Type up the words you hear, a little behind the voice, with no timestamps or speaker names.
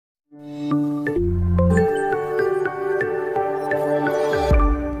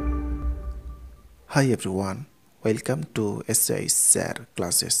Hi everyone, welcome to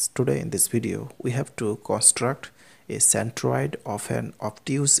shsirclasses. Today in this video we have to construct a centroid of an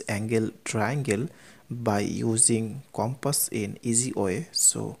obtuse angle triangle by using compass in easy way.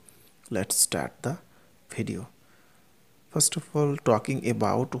 So let's start the video. First of all, talking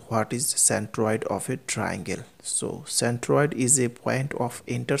about what is centroid of a triangle. So centroid is a point of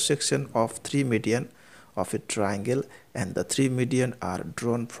intersection of three median of a triangle, and the three median are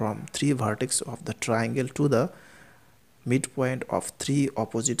drawn from three vertices of the triangle to the midpoint of three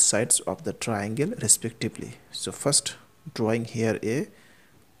opposite sides of the triangle respectively. So first drawing here a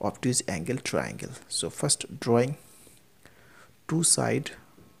obtuse angle triangle. So first drawing two sides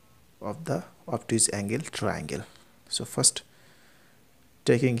of the obtuse angle triangle. So first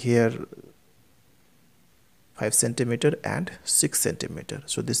taking here 5 centimeter and 6 centimeter.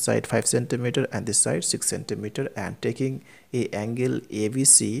 So this side 5 centimeter and this side 6 centimeter, and taking a angle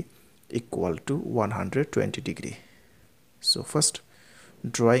ABC equal to 120 degree. So first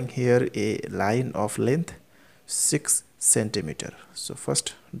drawing here a line of length 6 centimeter. So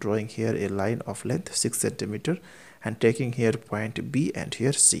first drawing here a line of length 6 centimeter and taking here point B and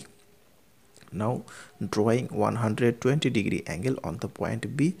here C. Now drawing 120 degree angle on the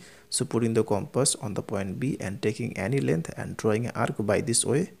point B. So putting the compass on the point B and taking any length and drawing an arc by this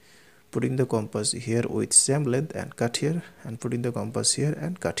way, putting the compass here with same length and cut here, and putting the compass here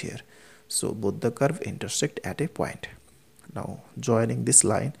and cut here. So both the curve intersect at a point. Now joining this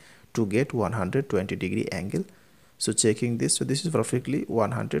line to get 120 degree angle. So checking this, so this is perfectly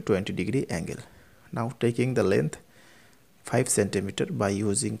 120 degree angle. Now taking the length 5 centimeter by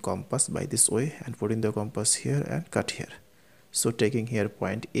using compass by this way and putting the compass here and cut here. So taking here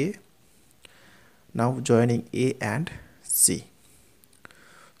point A. Now joining A and C.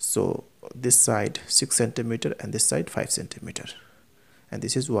 So this side 6 centimeter and this side 5 centimeter, and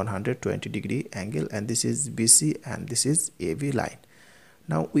this is 120 degree angle, and this is BC and this is AB line.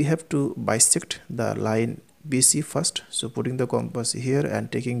 Now we have to bisect the line BC first. So putting the compass here and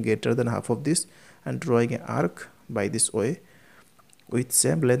taking greater than half of this and drawing an arc by this way with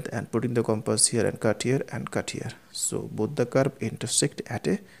same length and putting the compass here and cut here and cut here. So both the curve intersect at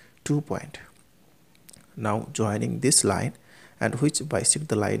a 2 point. Now joining this line and which bisect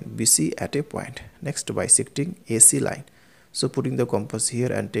the line BC at a point. Next bisecting AC line. So putting the compass here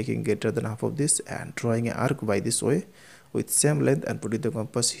and taking greater than half of this and drawing an arc by this way with same length and putting the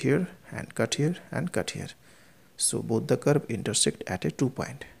compass here and cut here and cut here. So both the curve intersect at a 2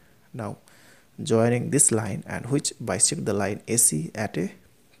 point. Now joining this line and which bisect the line AC at a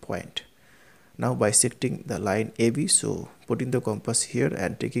point. Now bisecting the line AB. So putting the compass here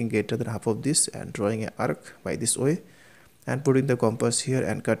and taking greater than half of this and drawing an arc by this way and putting the compass here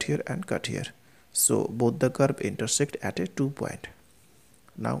and cut here and cut here. So both the curve intersect at a 2 point.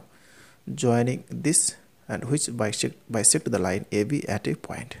 Now joining this and which bisect the line AB at a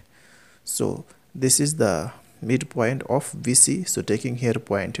point. So this is the midpoint of BC. So taking here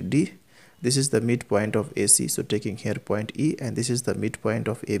point D. This is the midpoint of AC, so taking here point E, and this is the midpoint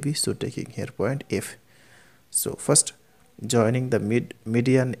of AB, so taking here point F. So first joining the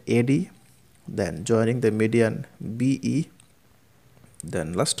median AD, then joining the median BE,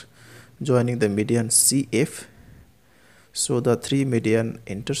 then last joining the median CF. So the three median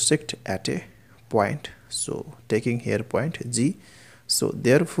intersect at a point. So taking here point G. So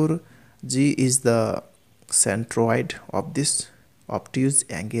therefore G is the centroid of this obtuse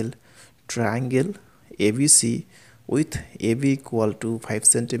angle triangle ABC, with AB equal to 5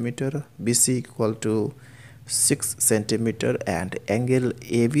 centimeter, BC equal to 6 centimeter, and angle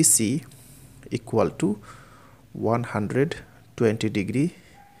ABC equal to 120 degree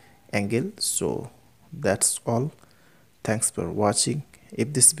angle. So that's all. Thanks for watching.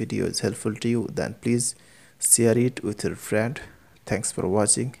 If this video is helpful to you, then please share it with your friend. Thanks for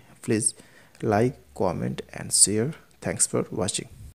watching. Please like, comment and share. Thanks for watching.